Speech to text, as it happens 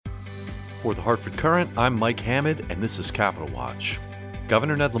For the Hartford Courant, I'm Mike Hammond, and this is Capital Watch.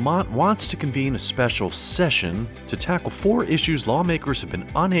 Governor Ned Lamont wants to convene a special session to tackle 4 issues lawmakers have been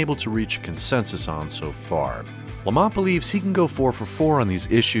unable to reach a consensus on so far. Lamont believes he can go 4 for 4 on these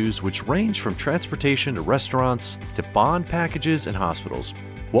issues, which range from transportation to restaurants to bond packages and hospitals.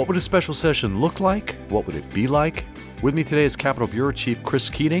 What would a special session look like? What would it be like? With me today is Capitol Bureau Chief Chris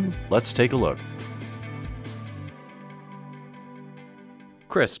Keating. Let's take a look.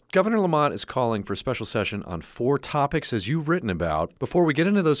 Chris, Governor Lamont is calling for a special session on 4 topics, as you've written about. Before we get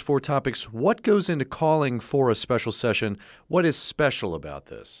into those 4 topics, what goes into calling for a special session? What is special about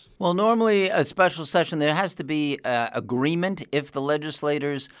this? Well, normally a special session, there has to be agreement. If the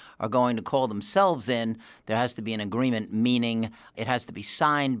legislators are going to call themselves in, there has to be an agreement, meaning it has to be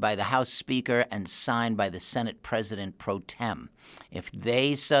signed by the House Speaker and signed by the Senate President pro tem. If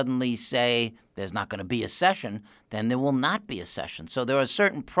they suddenly say there's not going to be a session, then there will not be a session. So there are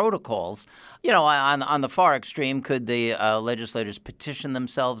certain protocols. You know, on the far extreme, could the legislators petition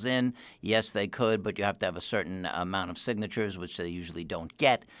themselves in? Yes, they could, but you have to have a certain amount of signatures, which they usually don't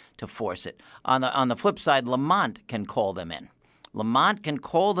get, to force it. On the flip side, Lamont can call them in. Lamont can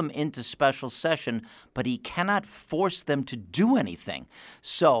call them into special session, but he cannot force them to do anything.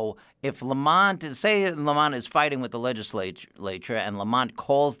 So if Lamont is fighting with the legislature and Lamont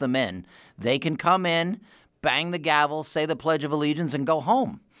calls them in, they can come in, bang the gavel, say the Pledge of Allegiance, and go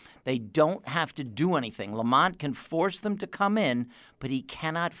home. They don't have to do anything. Lamont can force them to come in, but he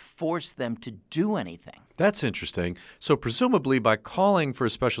cannot force them to do anything. That's interesting. So presumably by calling for a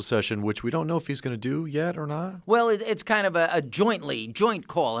special session, which we don't know if he's going to do yet or not? Well, it's kind of a joint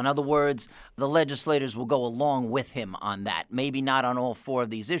call. In other words, the legislators will go along with him on that. Maybe not on all 4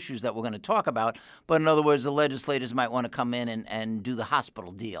 of these issues that we're going to talk about, but in other words, the legislators might want to come in and do the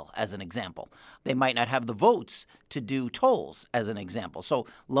hospital deal, as an example. They might not have the votes to do tolls, as an example. So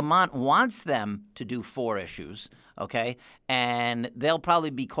Lamont wants them to do 4 issues, okay? And they'll probably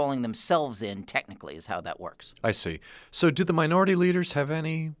be calling themselves in, technically, is how that works. I see. So do the minority leaders have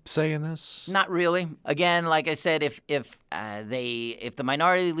any say in this? Not really. Again, like I said, if the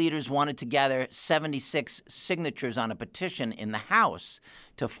minority leaders wanted to gather 76 signatures on a petition in the House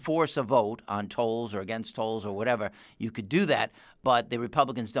to force a vote on tolls or against tolls or whatever, you could do that. But the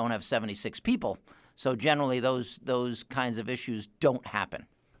Republicans don't have 76 people. So generally, those kinds of issues don't happen.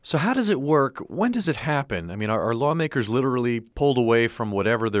 So how does it work? When does it happen? I mean, are lawmakers literally pulled away from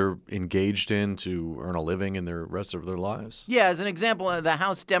whatever they're engaged in to earn a living in the rest of their lives? Yeah, as an example, the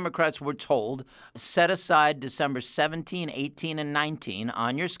House Democrats were told, set aside December 17, 18, and 19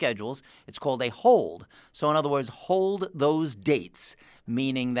 on your schedules. It's called a hold. So in other words, hold those dates,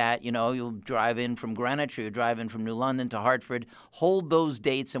 meaning that, you'll drive in from Greenwich or you drive in from New London to Hartford, hold those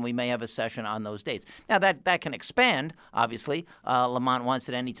dates, and we may have a session on those dates. Now, that can expand, obviously. Lamont wants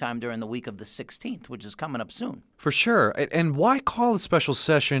it any time during the week of the 16th, which is coming up soon. For sure. And why call a special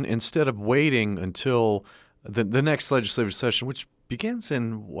session instead of waiting until the next legislative session, which begins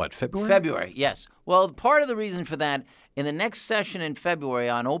in, February? February, yes. Well, part of the reason for that, in the next session in February,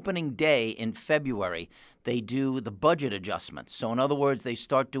 on opening day in February, they do the budget adjustments. So in other words, they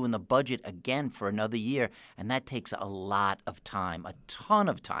start doing the budget again for another year, and that takes a lot of time, a ton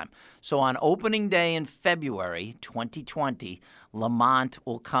of time. So on opening day in February 2020, Lamont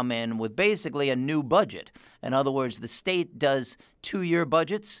will come in with basically a new budget. In other words, the state does 2-year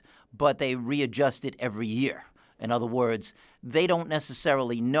budgets, but they readjust it every year. In other words, they don't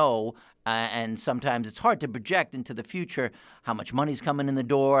necessarily know, and sometimes it's hard to project into the future how much money's coming in the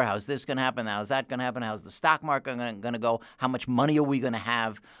door, how's this going to happen, how's that going to happen, how's the stock market going to go, how much money are we going to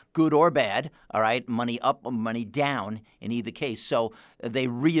have, good or bad, all right, money up or money down in either case. So they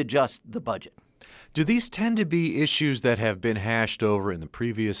readjust the budget. Do these tend to be issues that have been hashed over in the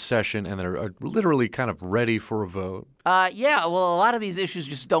previous session and that are literally kind of ready for a vote? Yeah, well, a lot of these issues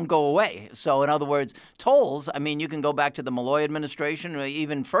just don't go away. So in other words, tolls, I mean, you can go back to the Malloy administration or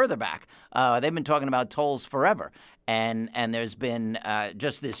even further back. They've been talking about tolls forever. And there's been,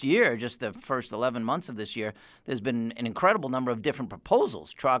 just this year, just the first 11 months of this year, there's been an incredible number of different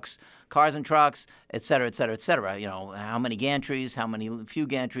proposals, trucks, cars and trucks, et cetera, et cetera, et cetera. How many gantries, how many few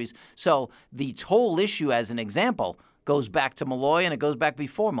gantries. So the toll issue, as an example, goes back to Malloy and it goes back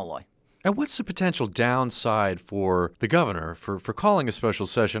before Malloy. And what's the potential downside for the governor for calling a special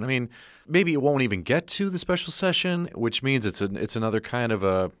session? I mean, maybe it won't even get to the special session, which means it's another kind of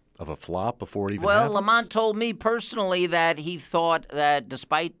a flop before it even happens? Well, Lamont told me personally that he thought that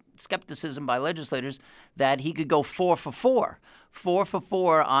despite skepticism by legislators that he could go 4 for 4. 4 for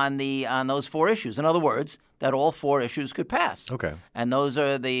 4 on those 4 issues. In other words, that all 4 issues could pass. Okay. And those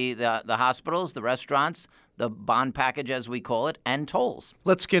are the hospitals, the restaurants, the bond package, as we call it, and tolls.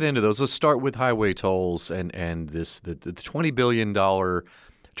 Let's get into those. Let's start with highway tolls and the $20 billion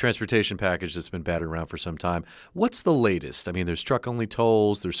transportation package that's been battered around for some time. What's the latest? I mean, there's truck-only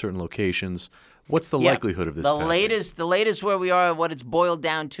tolls. There's certain locations. What's the likelihood of this passing? The latest where we are, what it's boiled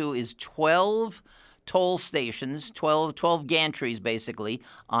down to is 12 toll stations, 12 gantries basically,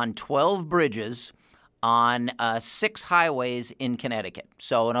 on 12 bridges on 6 highways in Connecticut.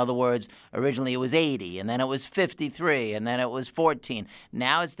 So in other words, originally it was 80, and then it was 53, and then it was 14.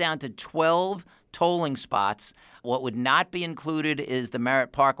 Now it's down to 12 tolling spots. What would not be included is the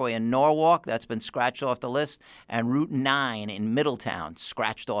Merritt Parkway in Norwalk. That's been scratched off the list. And Route 9 in Middletown,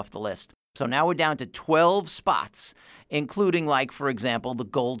 scratched off the list. So now we're down to 12 spots, including, like, for example, the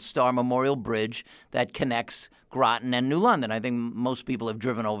Gold Star Memorial Bridge that connects Groton and New London. I think most people have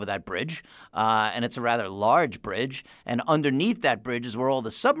driven over that bridge, and it's a rather large bridge. And underneath that bridge is where all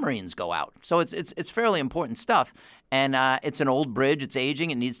the submarines go out. So it's fairly important stuff. And it's an old bridge. It's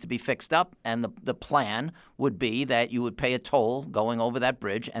aging. It needs to be fixed up. And the plan would be that you would pay a toll going over that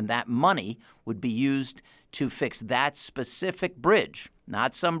bridge, and that money would be used to fix that specific bridge,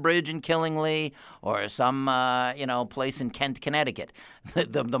 not some bridge in Killingly or some place in Kent, Connecticut.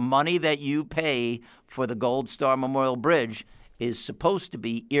 The money that you pay for the Gold Star Memorial Bridge is supposed to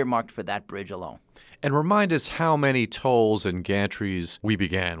be earmarked for that bridge alone. And remind us how many tolls and gantries we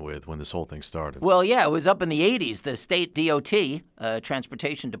began with when this whole thing started. Well, yeah, it was up in the 80s. The state DOT,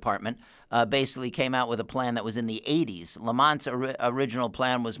 Transportation Department, basically came out with a plan that was in the 80s. Lamont's original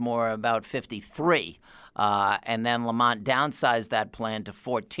plan was more about 53. And then Lamont downsized that plan to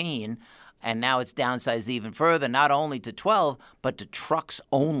 14. And now it's downsized even further, not only to 12, but to trucks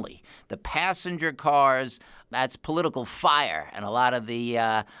only. The passenger cars, that's political fire, and a lot of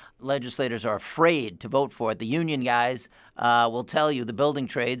the legislators are afraid to vote for it. The union guys will tell you, the building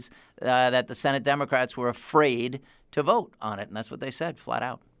trades, that the Senate Democrats were afraid to vote on it, and that's what they said, flat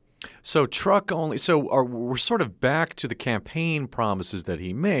out. So truck only. So we're sort of back to the campaign promises that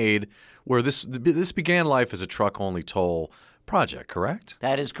he made, where this began life as a truck only toll project, correct?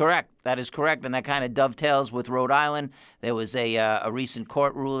 That is correct. And that kind of dovetails with Rhode Island. There was a recent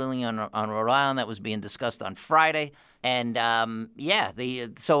court ruling on Rhode Island that was being discussed on Friday. And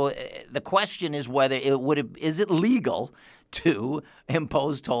so the question is whether is it legal to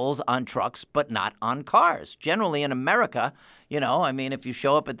impose tolls on trucks but not on cars? Generally in America, if you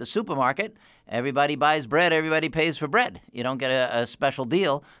show up at the supermarket, everybody buys bread, everybody pays for bread. You don't get a special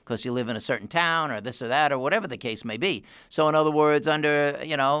deal because you live in a certain town or this or that or whatever the case may be. So in other words, under,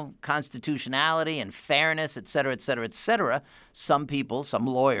 constitutionality and fairness, et cetera, et cetera, et cetera, some people, some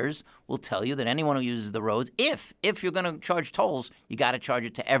lawyers will tell you that anyone who uses the roads, if you're going to charge tolls, you got to charge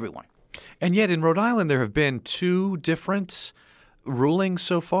it to everyone. And yet in Rhode Island, there have been 2 different rulings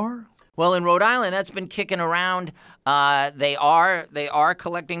so far? Well, in Rhode Island, that's been kicking around. They are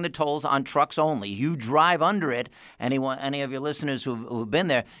collecting the tolls on trucks only. You drive under it. Any of your listeners who've been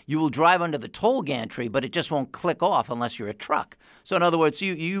there, you will drive under the toll gantry, but it just won't click off unless you're a truck. So in other words,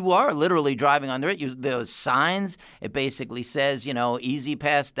 you are literally driving under it. Those signs, it basically says, easy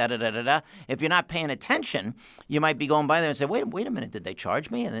pass, da-da-da-da-da. If you're not paying attention, you might be going by there and say, wait a minute, did they charge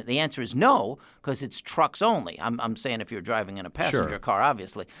me? And the answer is no, because it's trucks only. I'm saying if you're driving in a passenger car,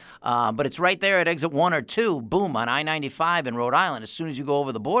 obviously. But it's right there at exit 1 or 2, boom, on I-95 in Rhode Island. As soon as you go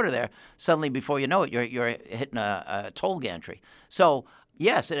over the border there, suddenly before you know it, you're hitting a toll gantry. So,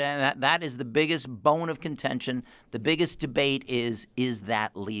 yes, and that is the biggest bone of contention. The biggest debate is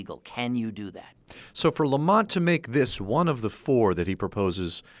that legal? Can you do that? So for Lamont to make this one of the 4 that he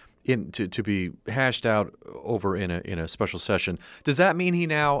proposes to be hashed out over in a special session, does that mean he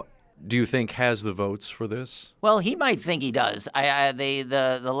now, do you think, has the votes for this? Well, he might think he does.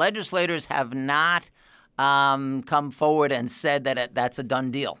 The legislators have not come forward and said that that's a done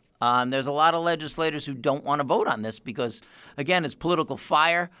deal. There's a lot of legislators who don't want to vote on this because, again, it's political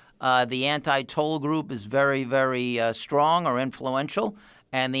fire. The anti-toll group is very, very strong or influential,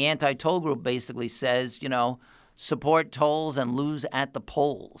 and the anti-toll group basically says, support tolls and lose at the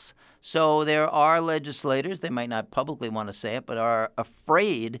polls. So there are legislators, they might not publicly want to say it, but are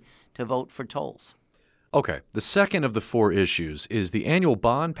afraid to vote for tolls. Okay, the second of the 4 issues is the annual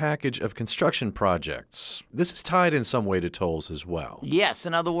bond package of construction projects. This is tied in some way to tolls as well. Yes,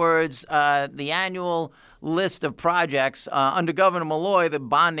 in other words, the annual list of projects under Governor Malloy, the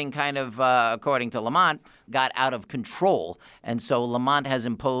bonding kind of, according to Lamont, got out of control. And so Lamont has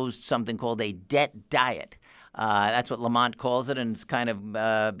imposed something called a debt diet. That's what Lamont calls it, and it's kind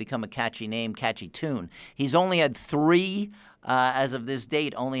of become a catchy name, catchy tune. He's only had three, as of this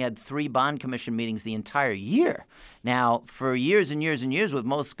date, only had three bond commission meetings the entire year. Now, for years and years and years with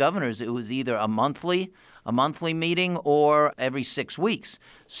most governors, it was either a monthly meeting or every 6 weeks.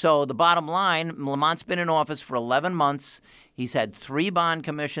 So the bottom line, Lamont's been in office for 11 months. He's had three bond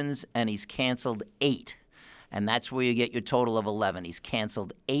commissions, and he's canceled 8. And that's where you get your total of 11. He's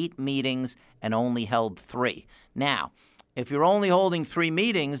canceled 8 meetings and only held 3. Now, if you're only holding 3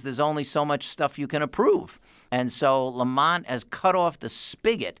 meetings, there's only so much stuff you can approve. And so Lamont has cut off the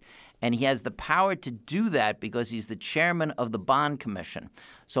spigot, and he has the power to do that because he's the chairman of the Bond Commission.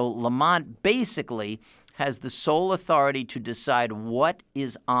 So Lamont basically has the sole authority to decide what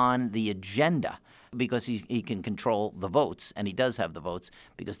is on the agenda, because he can control the votes, and he does have the votes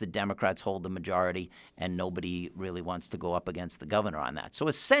because the Democrats hold the majority and nobody really wants to go up against the governor on that. So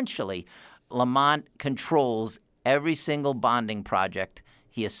essentially, Lamont controls every single bonding project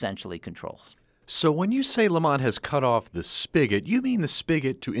he essentially controls. So when you say Lamont has cut off the spigot, you mean the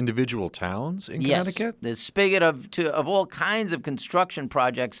spigot to individual towns in Connecticut? Yes, the spigot of all kinds of construction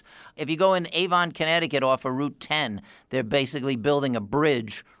projects. If you go in Avon, Connecticut off of Route 10, they're basically building a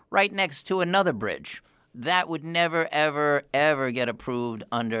bridge right next to another bridge. That would never, ever, ever get approved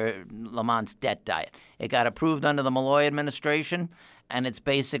under Lamont's debt diet. It got approved under the Malloy administration, and it's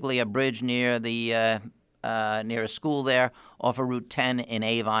basically a bridge near a school there off of Route 10 in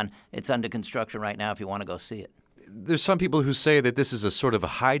Avon. It's under construction right now if you want to go see it. There's some people who say that this is a sort of a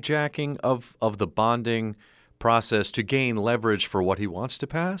hijacking of the bonding process to gain leverage for what he wants to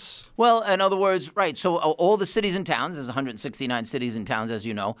pass? Well, in other words, right, so all the cities and towns, there's 169 cities and towns, as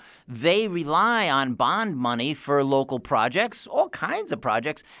you know, they rely on bond money for local projects, all kinds of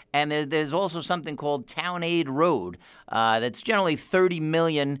projects, and there's also something called Town Aid Road that's generally 30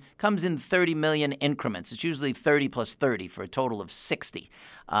 million, comes in 30 million increments. It's usually 30 plus 30 for a total of 60.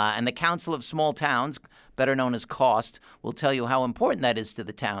 And the Council of Small Towns, better known as COST, will tell you how important that is to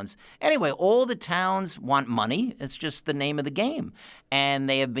the towns. Anyway, all the towns want money. It's just the name of the game. And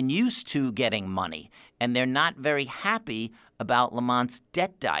they have been used to getting money. And they're not very happy about Lamont's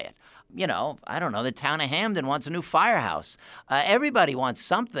debt diet. You know, I don't know, the town of Hamden wants a new firehouse. Everybody wants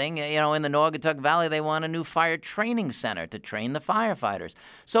something. You know, in the Naugatuck Valley, they want a new fire training center to train the firefighters.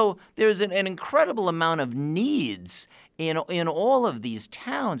 So there's an incredible amount of needs in all of these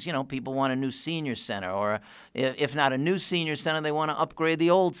towns. You know, people want a new senior center, or if not a new senior center, they want to upgrade the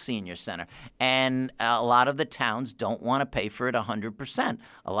old senior center. And a lot of the towns don't want to pay for it 100%.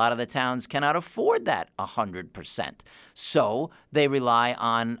 A lot of the towns cannot afford that 100%. So they rely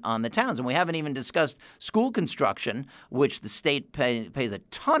on the towns. And we haven't even discussed school construction, which the state pays a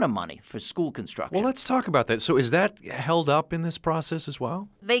ton of money for school construction. Well, let's talk about that. So is that held up in this process as well?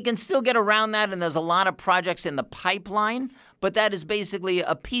 They can still get around that, and there's a lot of projects in the pipeline, but that is basically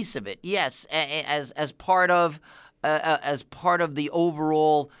a piece of it. Yes, as part of the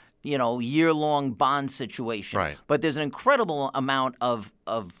overall, you know, year-long bond situation. Right. But there's an incredible amount of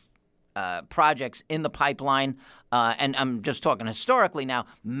projects in the pipeline, and I'm just talking historically now,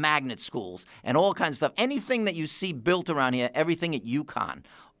 magnet schools and all kinds of stuff. Anything that you see built around here, everything at UConn,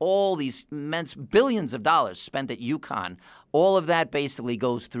 all these immense billions of dollars spent at UConn, all of that basically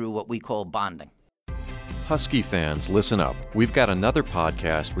goes through what we call bonding. Husky fans, listen up. We've got another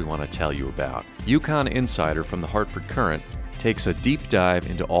podcast we want to tell you about. UConn Insider from the Hartford Courant takes a deep dive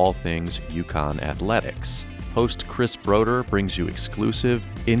into all things UConn athletics. Host Chris Broder brings you exclusive,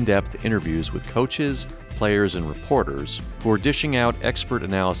 in-depth interviews with coaches, players, and reporters who are dishing out expert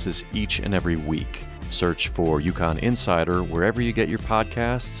analysis each and every week. Search for UConn Insider wherever you get your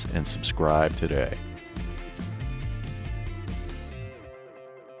podcasts and subscribe today.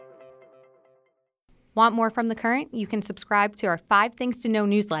 Want more from The Current? You can subscribe to our 5 Things to Know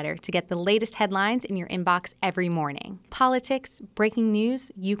newsletter to get the latest headlines in your inbox every morning. Politics, breaking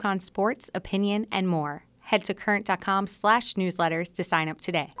news, UConn sports, opinion, and more. Head to current.com/newsletters to sign up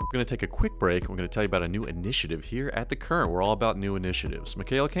today. We're going to take a quick break. We're going to tell you about a new initiative here at The Current. We're all about new initiatives.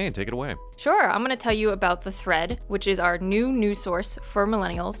 Michaela Kane, take it away. Sure. I'm going to tell you about The Thread, which is our new news source for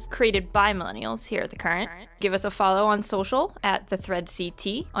millennials, created by millennials here at The Current. Give us a follow on social at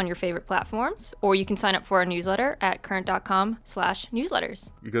TheThreadCT on your favorite platforms, or you can sign up for our newsletter at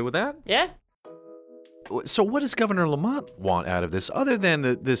current.com/newsletters. You good with that? Yeah. So what does Governor Lamont want out of this, other than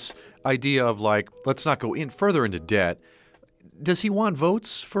this idea of, like, let's not go further into debt? Does he want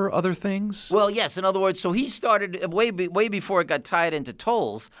votes for other things? Well, yes. In other words, so he started way before it got tied into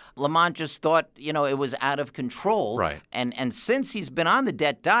tolls. Lamont just thought, you know, it was out of control. Right. And since he's been on the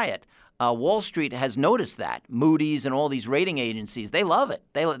debt diet, Wall Street has noticed that. Moody's and all these rating agencies, they love it.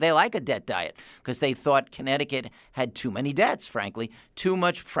 They like a debt diet because they thought Connecticut had too many debts, frankly. Too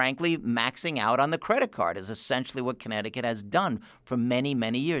much, frankly, maxing out on the credit card is essentially what Connecticut has done for many,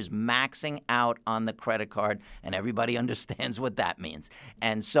 many years, maxing out on the credit card, and everybody understands what that means.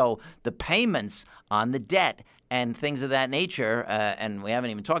 And so the payments on the debt and things of that nature, and we haven't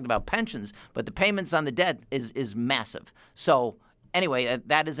even talked about pensions, but the payments on the debt is massive. So anyway,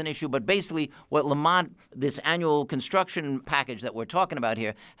 that is an issue. But basically, what Lamont, this annual construction package that we're talking about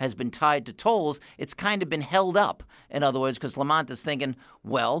here, has been tied to tolls. It's kind of been held up, in other words, because Lamont is thinking,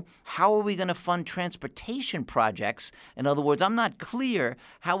 well, how are we going to fund transportation projects? In other words, I'm not clear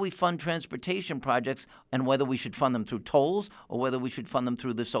how we fund transportation projects and whether we should fund them through tolls or whether we should fund them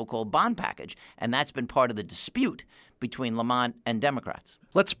through the so-called bond package. And that's been part of the dispute between Lamont and Democrats.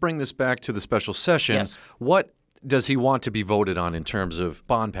 Let's bring this back to the special session. Yes. What does he want to be voted on in terms of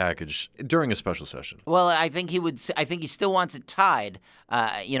bond package during a special session? Well, I think he still wants it tied,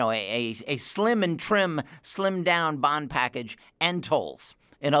 a slim and trim, slimmed down bond package and tolls.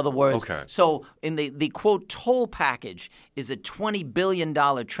 In other words, So in the quote toll package is a $20 billion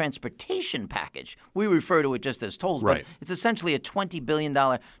transportation package. We refer to it just as tolls, right. But it's essentially a $20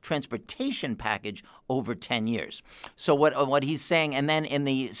 billion transportation package over 10 years. So what he's saying, and then in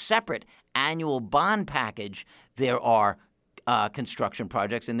the separate annual bond package, there are construction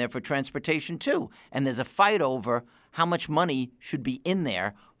projects in there for transportation too. And there's a fight over how much money should be in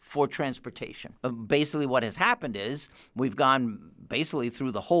there for transportation. Basically what has happened is we've gone basically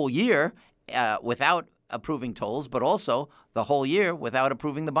through the whole year without approving tolls, but also the whole year without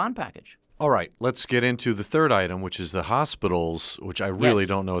approving the bond package. All right, let's get into the third item, which is the hospitals, which I really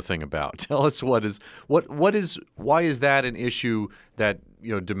don't know a thing about. Tell us why is that an issue that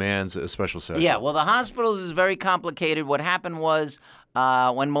demands a special session? Yeah, well, the hospitals is very complicated. What happened was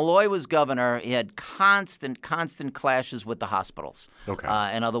when Malloy was governor, he had constant clashes with the hospitals. Okay.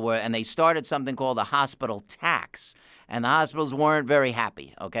 In other words, and they started something called the hospital tax. And the hospitals weren't very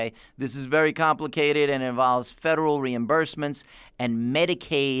happy, okay? This is very complicated and involves federal reimbursements and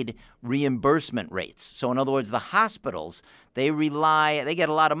Medicaid reimbursement rates. So in other words, the hospitals, they get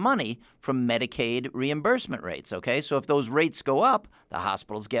a lot of money from Medicaid reimbursement rates, okay? So if those rates go up, the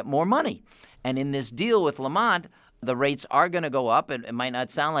hospitals get more money. And in this deal with Lamont, the rates are going to go up. It might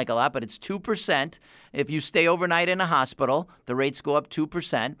not sound like a lot, but it's 2%. If you stay overnight in a hospital, the rates go up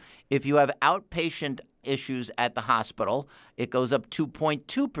 2%. If you have outpatient issues at the hospital, it goes up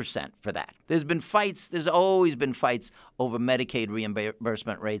 2.2% for that. There's always been fights over Medicaid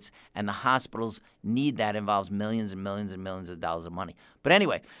reimbursement rates, and the hospitals need that. It involves millions and millions and millions of dollars of money. But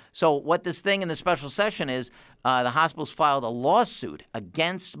anyway, so what this thing in the special session is, the hospitals filed a lawsuit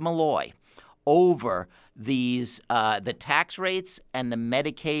against Malloy over the tax rates and the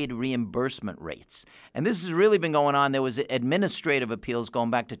Medicaid reimbursement rates. And this has really been going on. There was administrative appeals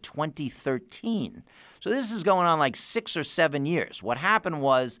going back to 2013. So this is going on like 6 or 7 years. What happened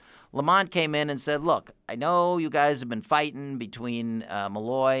was Lamont came in and said, look, I know you guys have been fighting between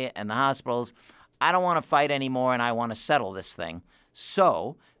Malloy and the hospitals. I don't want to fight anymore, and I want to settle this thing.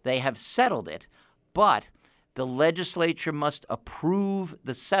 So they have settled it, but the legislature must approve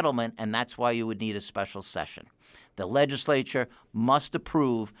the settlement, and that's why you would need a special session. The legislature must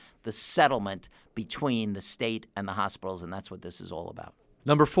approve the settlement between the state and the hospitals, and that's what this is all about.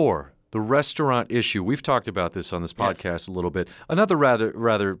 Number 4, the restaurant issue. We've talked about this on this podcast a little bit. Another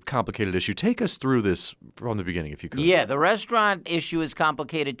rather complicated issue. Take us through this from the beginning, if you could. Yeah, the restaurant issue is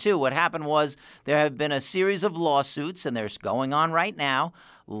complicated, too. What happened was there have been a series of lawsuits, and they're going on right now,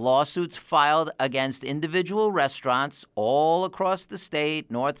 lawsuits filed against individual restaurants all across the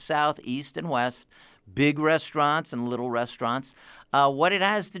state, north, south, east, and west, big restaurants and little restaurants. What it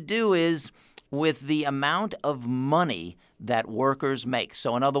has to do is with the amount of money that workers make.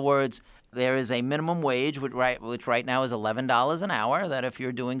 So in other words, there is a minimum wage, which right now is $11 an hour, that if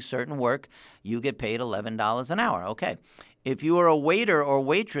you're doing certain work, you get paid $11 an hour. Okay. If you are a waiter or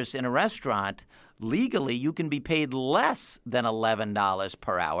waitress in a restaurant, legally you can be paid less than $11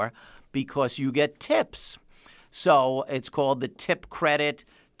 per hour because you get tips. So it's called the tip credit,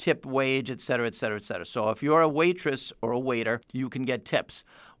 tip wage, et cetera, et cetera, et cetera. So if you're a waitress or a waiter, you can get tips.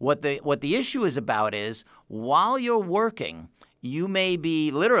 What the issue is about is while you're working, you may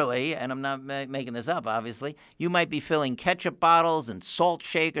be literally, and I'm not making this up, obviously, you might be filling ketchup bottles and salt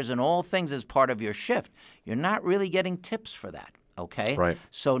shakers and all things as part of your shift. You're not really getting tips for that, okay? Right.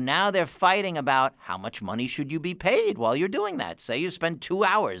 So now they're fighting about how much money should you be paid while you're doing that. Say you spend 2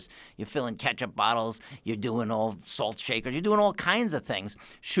 hours, you're filling ketchup bottles, you're doing all salt shakers, you're doing all kinds of things.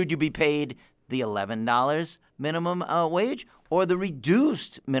 Should you be paid the $11 minimum wage or the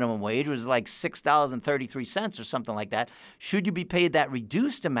reduced minimum wage, which is like $6.33 or something like that? Should you be paid that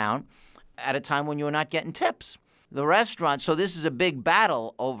reduced amount at a time when you're not getting tips? The restaurant, so this is a big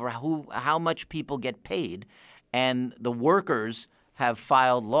battle over how much people get paid, and the workers have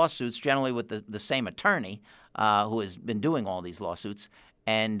filed lawsuits, generally with the same attorney who has been doing all these lawsuits.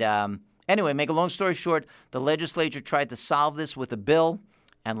 And anyway, make a long story short, the legislature tried to solve this with a bill,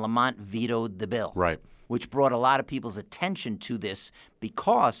 and Lamont vetoed the bill. Right. Which brought a lot of people's attention to this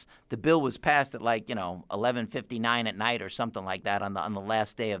because the bill was passed at 11:59 at night or something like that on the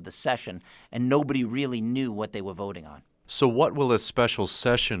last day of the session, and nobody really knew what they were voting on. So what will a special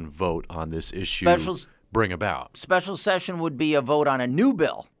session vote on this issue bring about? Special session would be a vote on a new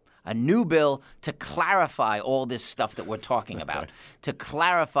bill to clarify all this stuff that we're talking about, to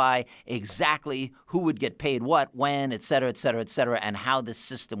clarify exactly who would get paid what, when, et cetera, and how this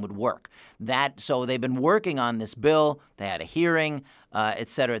system would work. So they've been working on this bill. They had a hearing, et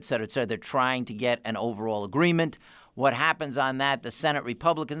cetera. They're trying to get an overall agreement. What happens on that, the Senate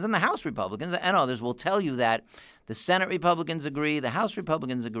Republicans and the House Republicans and others will tell you that the Senate Republicans agree, the House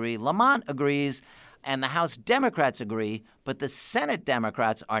Republicans agree, Lamont agrees, and the House Democrats agree, but the Senate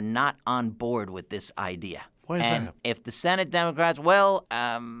Democrats are not on board with this idea. Why is and that? If the Senate Democrats,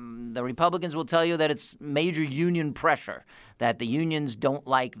 the Republicans will tell you that it's major union pressure, that the unions don't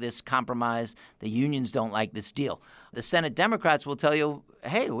like this compromise, the unions don't like this deal. The Senate Democrats will tell you,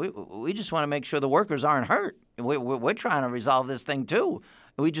 hey, we just want to make sure the workers aren't hurt. We're trying to resolve this thing too.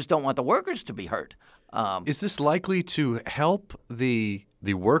 We just don't want the workers to be hurt. Is this likely to help the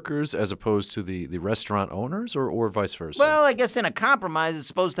workers as opposed to the restaurant owners, or vice versa? Well, I guess in a compromise, it's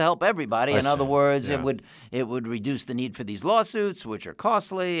supposed to help everybody. In other words, yeah. it would reduce the need for these lawsuits, which are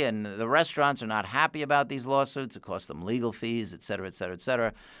costly, and the restaurants are not happy about these lawsuits. It costs them legal fees, et cetera, et cetera, et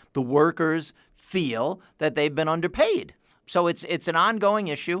cetera. The workers feel that they've been underpaid. So it's an ongoing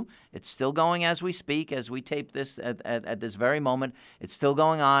issue. It's still going as we speak, as we tape this at this very moment. It's still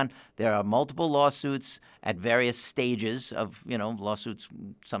going on. There are multiple lawsuits at various stages of, lawsuits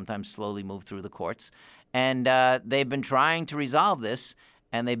sometimes slowly move through the courts. And they've been trying to resolve this,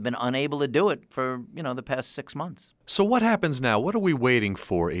 and they've been unable to do it for, the past 6 months. So what happens now? What are we waiting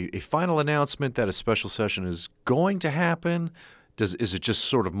for? A final announcement that a special session is going to happen? Is it just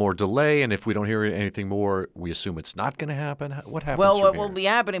sort of more delay, and if we don't hear anything more, we assume it's not going to happen? What happens Well, from what here? will be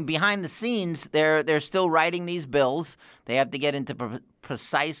happening behind the scenes, they're still writing these bills. They have to get into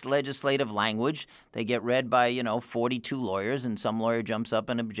precise legislative language. They get read by, 42 lawyers, and some lawyer jumps up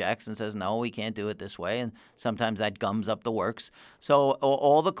and objects and says, no, we can't do it this way, and sometimes that gums up the works. So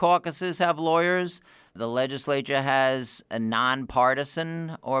all the caucuses have lawyers. The legislature has a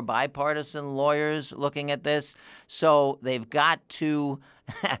nonpartisan or bipartisan lawyers looking at this. So they've got to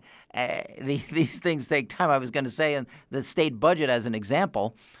these things take time. I was going to say, in the state budget as an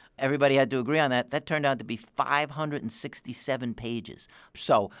example, everybody had to agree on that. That turned out to be 567 pages.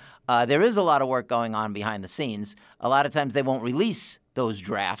 So there is a lot of work going on behind the scenes. A lot of times they won't release those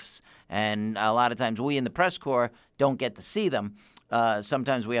drafts, and a lot of times we in the press corps don't get to see them.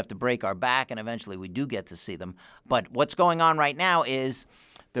 Sometimes we have to break our back, and eventually we do get to see them. But what's going on right now is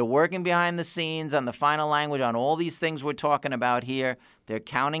they're working behind the scenes on the final language on all these things we're talking about here. They're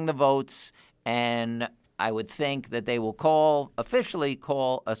counting the votes, and I would think that they will officially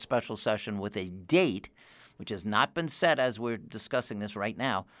call a special session with a date, which has not been set as we're discussing this right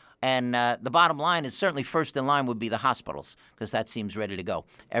now. And the bottom line is certainly first in line would be the hospitals, because that seems ready to go.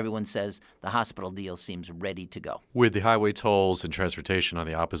 Everyone says the hospital deal seems ready to go. With the highway tolls and transportation on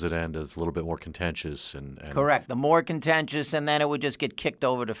the opposite end, it's a little bit more contentious. And Correct. The more contentious, and then it would just get kicked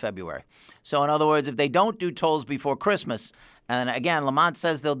over to February. So in other words, if they don't do tolls before Christmas, and again, Lamont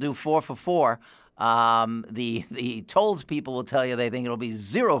says they'll do 4 for 4, the tolls people will tell you they think it'll be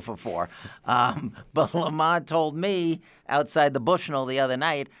 0 for 4. But Lamont told me outside the Bushnell the other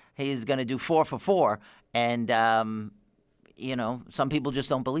night he's going to do 4 for 4. And, some people just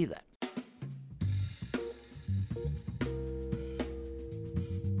don't believe that.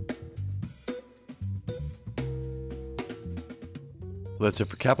 Well, that's it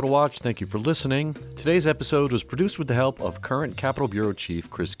for Capitol Watch. Thank you for listening. Today's episode was produced with the help of current Capitol Bureau Chief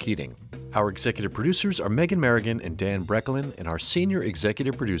Chris Keating. Our executive producers are Megan Merrigan and Dan Brecklin, and our senior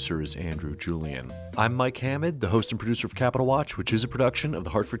executive producer is Andrew Julian. I'm Mike Hammond, the host and producer of Capitol Watch, which is a production of the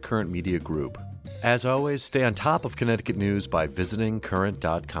Hartford Courant Media Group. As always, stay on top of Connecticut news by visiting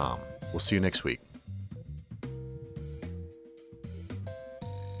current.com. We'll see you next week.